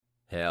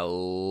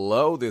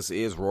Hello, this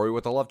is Rory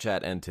with the Love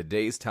Chat, and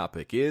today's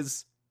topic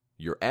is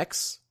your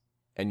ex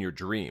and your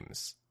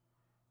dreams.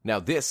 Now,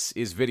 this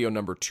is video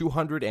number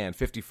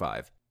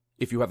 255.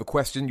 If you have a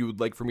question you would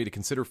like for me to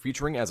consider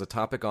featuring as a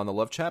topic on the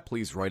Love Chat,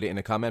 please write it in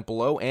a comment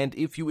below, and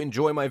if you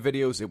enjoy my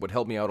videos, it would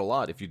help me out a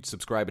lot if you'd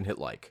subscribe and hit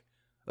like.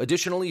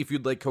 Additionally, if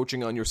you'd like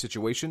coaching on your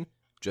situation,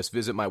 just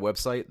visit my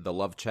website,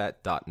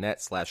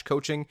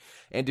 thelovechat.net/coaching,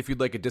 and if you'd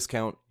like a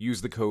discount,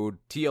 use the code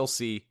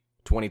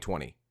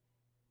TLC2020.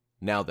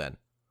 Now then,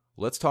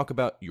 let's talk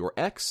about your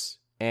ex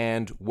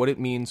and what it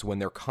means when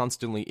they're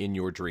constantly in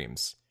your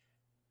dreams.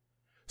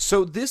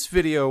 So this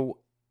video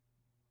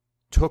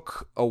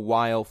took a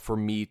while for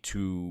me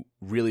to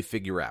really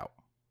figure out.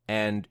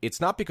 And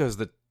it's not because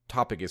the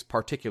topic is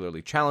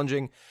particularly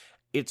challenging,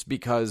 it's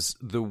because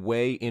the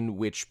way in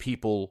which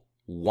people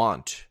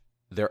want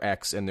their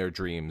ex and their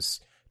dreams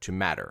to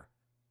matter.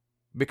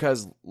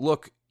 Because,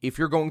 look, if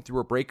you're going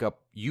through a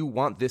breakup, you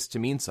want this to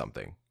mean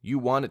something. You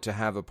want it to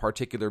have a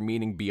particular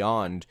meaning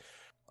beyond,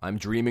 I'm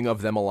dreaming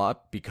of them a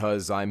lot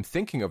because I'm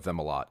thinking of them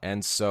a lot.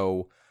 And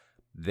so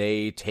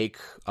they take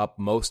up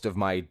most of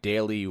my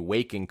daily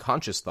waking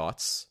conscious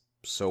thoughts.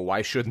 So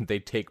why shouldn't they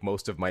take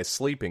most of my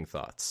sleeping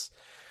thoughts?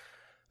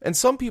 And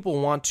some people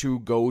want to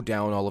go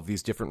down all of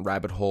these different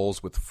rabbit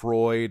holes with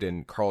Freud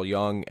and Carl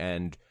Jung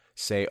and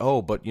say,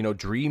 oh, but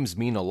dreams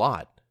mean a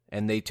lot.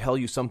 And they tell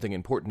you something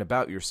important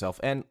about yourself.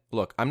 And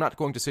look, I'm not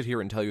going to sit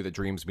here and tell you that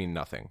dreams mean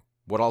nothing.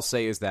 What I'll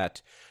say is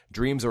that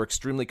dreams are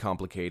extremely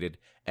complicated,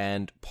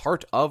 and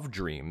part of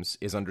dreams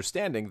is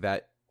understanding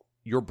that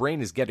your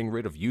brain is getting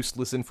rid of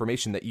useless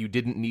information that you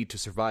didn't need to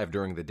survive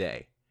during the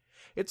day.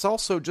 It's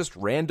also just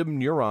random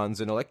neurons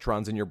and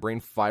electrons in your brain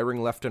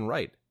firing left and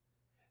right.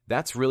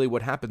 That's really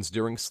what happens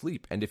during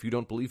sleep, and if you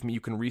don't believe me,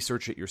 you can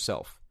research it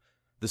yourself.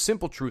 The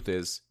simple truth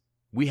is,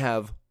 we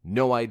have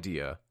no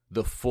idea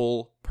the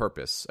full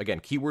purpose. Again,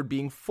 keyword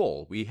being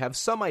full. We have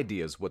some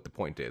ideas what the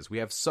point is. We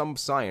have some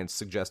science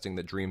suggesting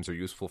that dreams are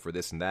useful for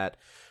this and that,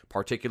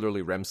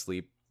 particularly REM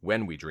sleep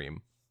when we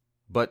dream.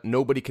 But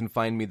nobody can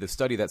find me the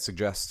study that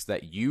suggests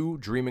that you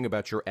dreaming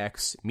about your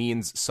ex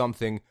means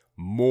something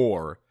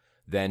more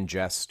than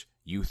just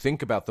you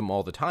think about them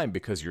all the time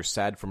because you're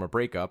sad from a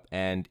breakup,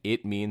 and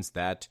it means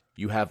that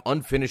you have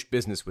unfinished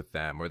business with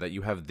them, or that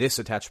you have this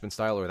attachment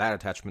style or that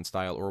attachment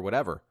style or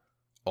whatever.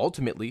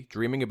 Ultimately,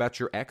 dreaming about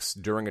your ex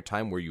during a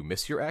time where you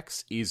miss your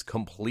ex is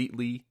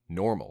completely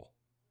normal.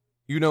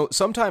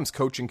 Sometimes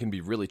coaching can be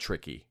really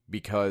tricky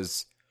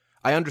because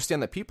I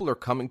understand that people are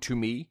coming to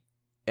me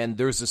and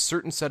there's a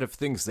certain set of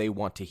things they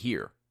want to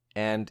hear.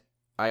 And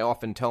I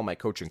often tell my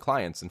coaching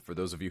clients, and for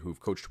those of you who've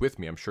coached with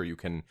me, I'm sure you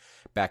can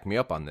back me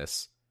up on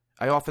this.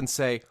 I often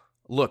say,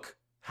 look,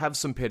 have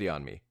some pity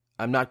on me.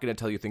 I'm not going to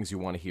tell you things you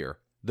want to hear.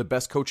 The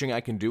best coaching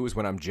I can do is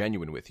when I'm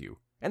genuine with you.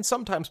 And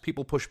sometimes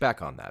people push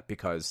back on that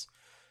because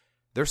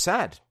they're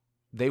sad.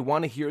 They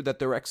want to hear that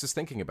their ex is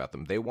thinking about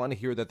them. They want to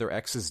hear that their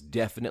ex is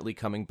definitely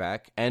coming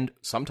back. And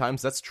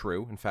sometimes that's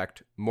true. In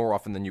fact, more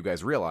often than you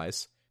guys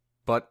realize.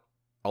 But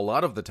a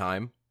lot of the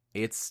time,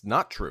 it's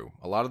not true.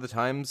 A lot of the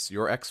times,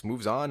 your ex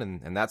moves on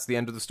and that's the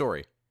end of the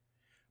story.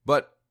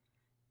 But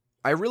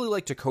I really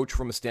like to coach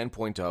from a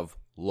standpoint of,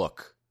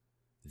 look,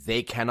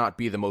 they cannot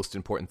be the most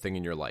important thing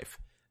in your life.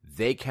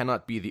 They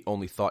cannot be the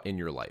only thought in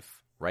your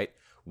life, right?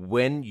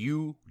 When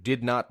you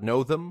did not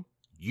know them,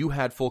 you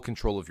had full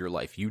control of your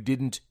life. You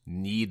didn't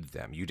need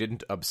them. You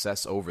didn't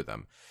obsess over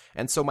them.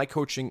 And so my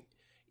coaching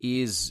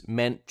is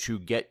meant to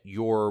get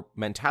your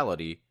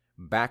mentality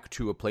back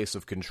to a place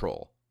of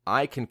control.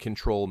 I can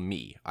control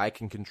me. I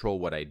can control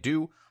what I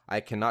do.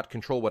 I cannot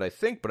control what I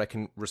think, but I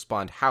can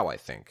respond how I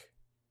think.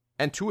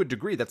 And to a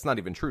degree, that's not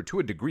even true. To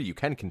a degree, you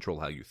can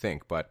control how you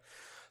think, but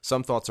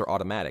some thoughts are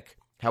automatic.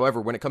 However,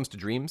 when it comes to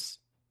dreams,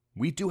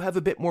 we do have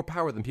a bit more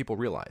power than people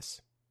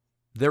realize.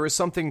 There is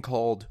something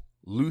called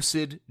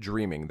lucid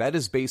dreaming. That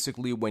is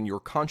basically when your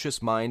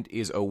conscious mind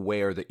is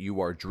aware that you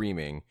are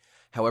dreaming.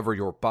 However,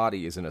 your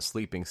body is in a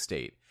sleeping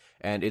state.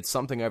 And it's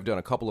something I've done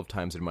a couple of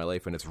times in my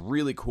life, and it's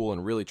really cool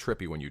and really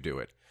trippy when you do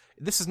it.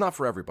 This is not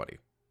for everybody.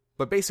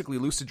 But basically,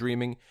 lucid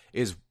dreaming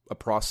is a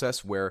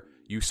process where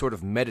you sort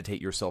of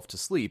meditate yourself to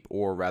sleep,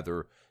 or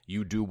rather,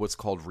 you do what's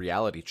called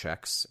reality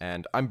checks.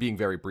 And I'm being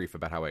very brief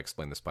about how I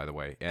explain this, by the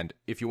way. And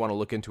if you want to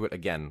look into it,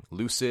 again,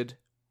 lucid,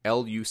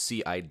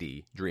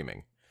 Lucid,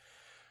 dreaming.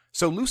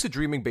 So lucid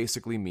dreaming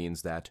basically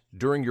means that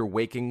during your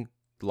waking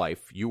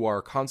life, you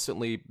are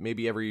constantly,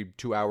 maybe every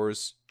 2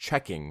 hours,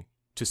 checking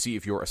to see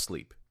if you're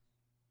asleep.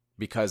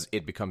 Because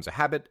it becomes a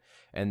habit,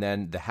 and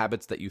then the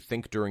habits that you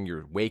think during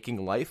your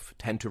waking life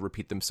tend to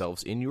repeat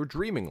themselves in your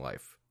dreaming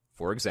life.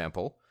 For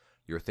example,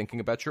 you're thinking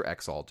about your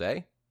ex all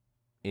day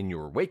in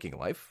your waking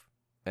life,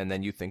 and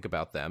then you think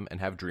about them and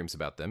have dreams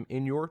about them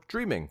in your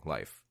dreaming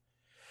life.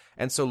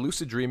 And so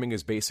lucid dreaming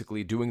is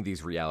basically doing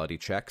these reality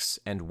checks,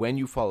 and when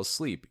you fall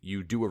asleep,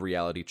 you do a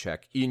reality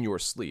check in your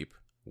sleep.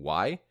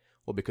 Why?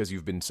 Well, because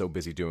you've been so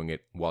busy doing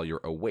it while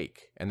you're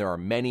awake. And there are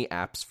many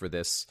apps for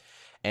this,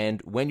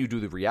 and when you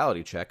do the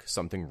reality check,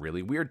 something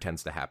really weird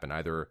tends to happen.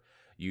 Either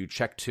You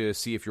check to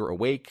see if you're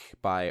awake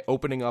by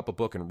opening up a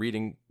book and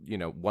reading,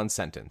 one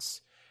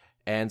sentence.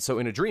 And so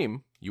in a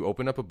dream, you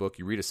open up a book,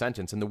 you read a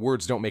sentence, and the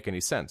words don't make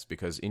any sense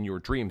because in your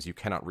dreams you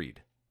cannot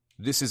read.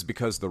 This is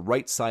because the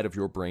right side of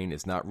your brain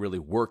is not really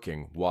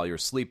working while you're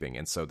sleeping,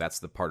 and so that's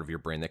the part of your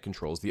brain that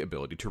controls the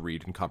ability to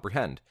read and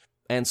comprehend.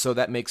 And so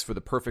that makes for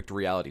the perfect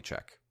reality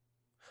check.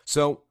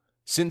 So,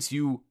 since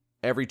you,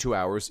 every 2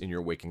 hours in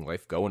your waking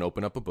life, go and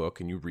open up a book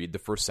and you read the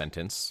first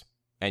sentence,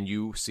 and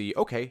you see,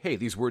 okay, hey,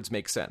 these words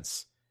make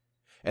sense.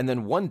 And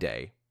then one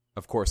day,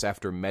 of course,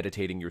 after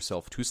meditating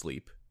yourself to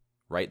sleep,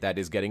 right, that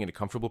is getting in a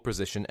comfortable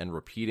position and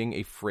repeating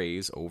a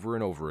phrase over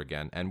and over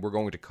again, and we're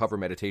going to cover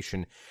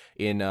meditation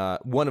in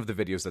one of the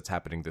videos that's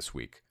happening this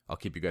week. I'll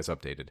keep you guys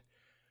updated.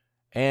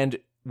 And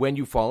when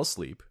you fall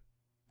asleep,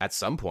 at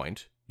some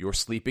point, your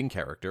sleeping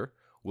character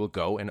will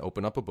go and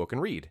open up a book and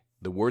read.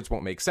 The words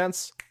won't make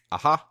sense.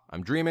 Aha,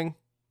 I'm dreaming.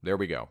 There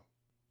we go.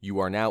 You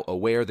are now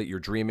aware that you're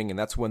dreaming, and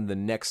that's when the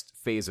next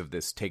phase of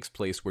this takes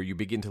place, where you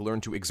begin to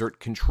learn to exert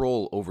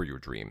control over your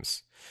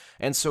dreams.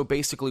 And so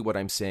basically what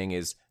I'm saying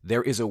is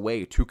there is a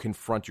way to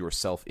confront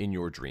yourself in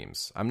your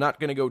dreams. I'm not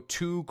going to go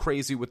too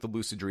crazy with the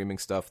lucid dreaming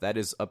stuff. That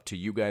is up to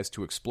you guys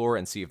to explore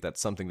and see if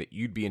that's something that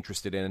you'd be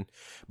interested in.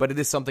 But it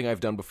is something I've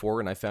done before,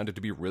 and I found it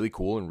to be really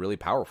cool and really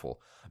powerful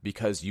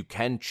because you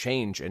can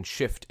change and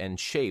shift and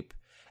shape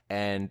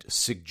and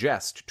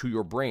suggest to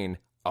your brain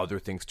other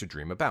things to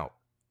dream about.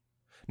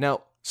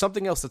 Now,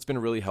 something else that's been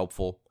really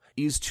helpful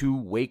is to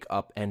wake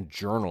up and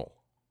journal.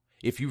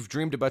 If you've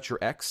dreamed about your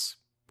ex,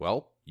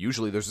 well,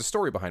 usually there's a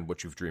story behind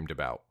what you've dreamed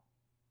about.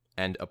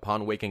 And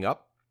upon waking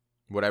up,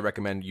 what I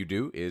recommend you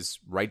do is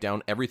write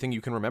down everything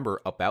you can remember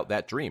about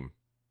that dream.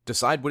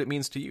 Decide what it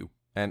means to you.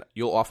 And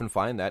you'll often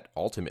find that,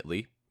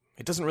 ultimately,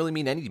 it doesn't really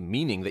mean any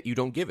meaning that you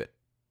don't give it.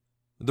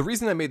 The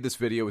reason I made this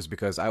video is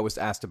because I was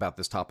asked about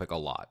this topic a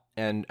lot,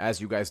 and as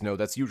you guys know,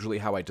 that's usually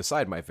how I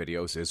decide my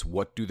videos, is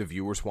what do the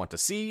viewers want to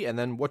see, and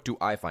then what do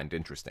I find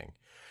interesting.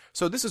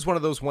 So this is one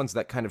of those ones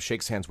that kind of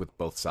shakes hands with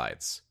both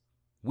sides.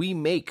 We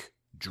make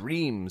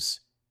dreams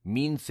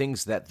mean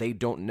things that they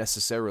don't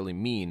necessarily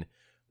mean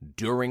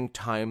during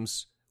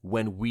times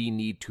when we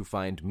need to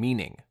find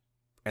meaning.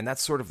 And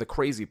that's sort of the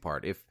crazy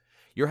part. If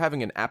you're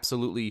having an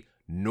absolutely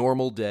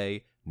normal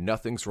day,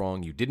 nothing's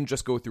wrong, you didn't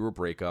just go through a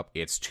breakup,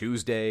 it's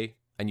Tuesday,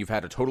 and you've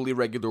had a totally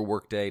regular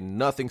workday,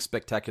 nothing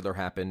spectacular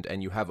happened,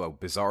 and you have a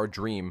bizarre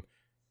dream,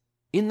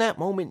 in that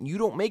moment, you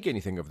don't make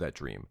anything of that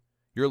dream.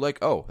 You're like,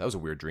 oh, that was a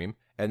weird dream,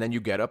 and then you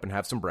get up and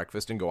have some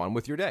breakfast and go on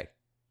with your day.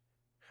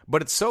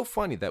 But it's so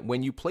funny that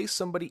when you place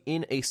somebody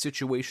in a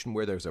situation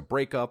where there's a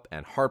breakup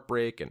and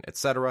heartbreak and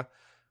etc.,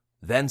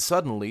 then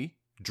suddenly,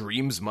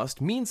 dreams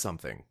must mean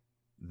something.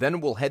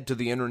 Then we'll head to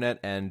the internet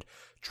and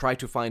try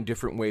to find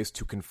different ways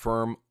to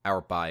confirm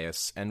our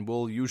bias, and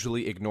we'll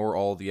usually ignore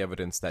all the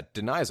evidence that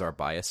denies our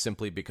bias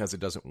simply because it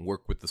doesn't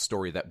work with the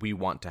story that we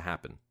want to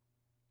happen.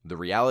 The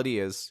reality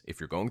is, if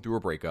you're going through a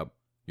breakup,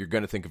 you're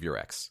going to think of your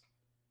ex.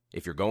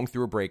 If you're going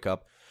through a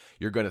breakup,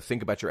 you're going to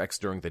think about your ex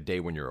during the day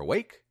when you're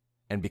awake,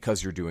 and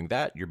because you're doing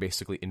that, you're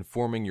basically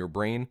informing your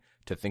brain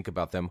to think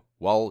about them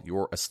while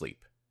you're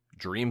asleep.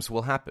 Dreams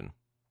will happen.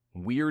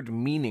 Weird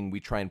meaning we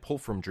try and pull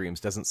from dreams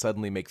doesn't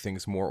suddenly make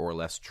things more or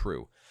less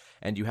true.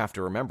 And you have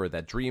to remember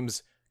that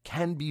dreams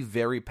can be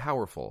very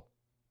powerful,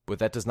 but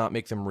that does not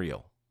make them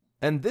real.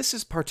 And this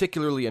is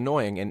particularly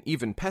annoying and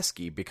even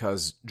pesky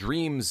because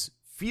dreams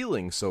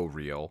feeling so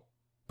real,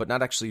 but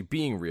not actually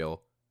being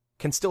real,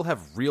 can still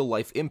have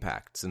real-life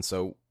impacts. And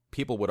so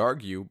people would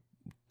argue,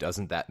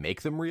 doesn't that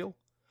make them real?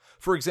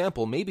 For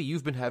example, maybe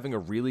you've been having a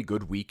really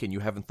good week and you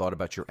haven't thought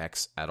about your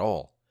ex at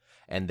all.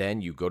 And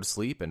then you go to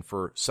sleep and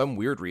for some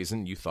weird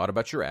reason you thought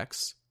about your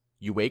ex,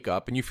 you wake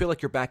up and you feel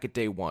like you're back at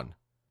day one.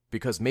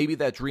 Because maybe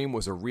that dream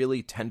was a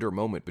really tender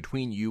moment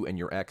between you and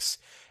your ex,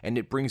 and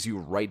it brings you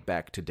right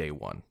back to day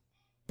one.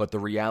 But the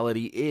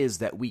reality is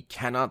that we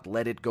cannot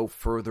let it go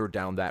further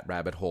down that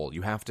rabbit hole.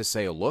 You have to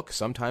say, look,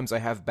 sometimes I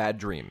have bad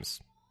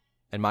dreams.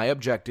 And my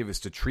objective is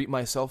to treat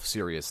myself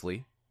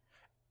seriously,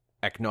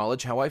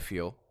 acknowledge how I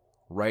feel,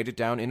 write it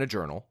down in a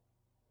journal,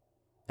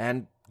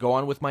 and go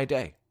on with my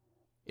day.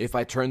 If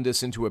I turn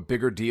this into a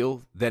bigger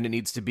deal than it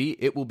needs to be,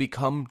 it will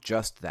become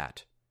just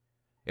that.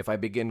 If I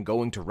begin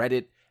going to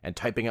Reddit and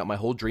typing out my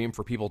whole dream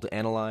for people to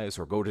analyze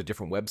or go to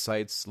different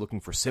websites looking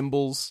for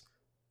symbols,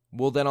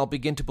 well, then I'll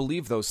begin to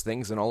believe those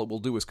things and all it will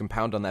do is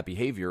compound on that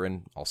behavior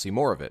and I'll see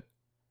more of it.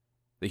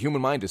 The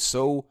human mind is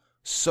so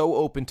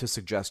open to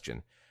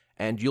suggestion,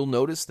 and you'll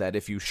notice that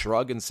if you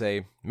shrug and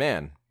say,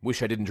 man,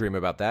 wish I didn't dream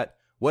about that,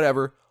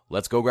 whatever,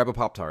 let's go grab a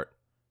Pop-Tart,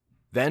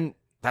 then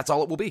that's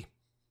all it will be.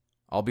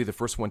 I'll be the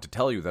first one to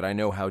tell you that I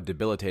know how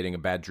debilitating a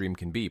bad dream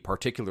can be,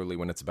 particularly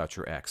when it's about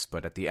your ex,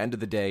 but at the end of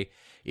the day,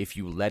 if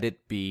you let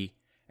it be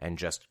and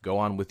just go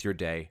on with your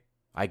day,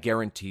 I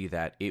guarantee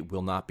that it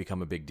will not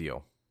become a big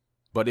deal.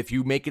 But if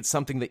you make it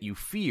something that you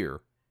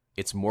fear,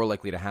 it's more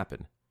likely to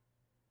happen.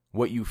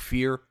 What you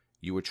fear,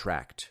 you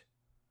attract.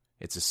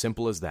 It's as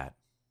simple as that.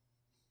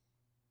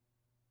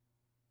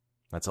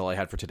 That's all I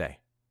had for today.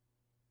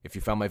 If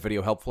you found my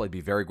video helpful, I'd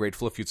be very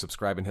grateful if you'd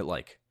subscribe and hit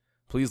like.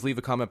 Please leave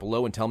a comment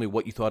below and tell me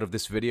what you thought of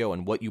this video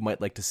and what you might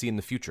like to see in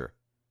the future.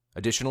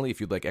 Additionally, if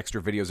you'd like extra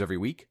videos every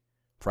week,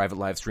 private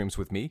live streams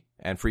with me,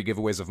 and free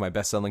giveaways of my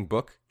best-selling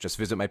book, just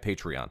visit my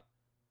Patreon.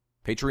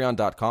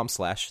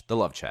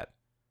 Patreon.com/thelovechat.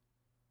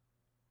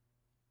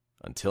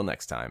 Until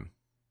next time.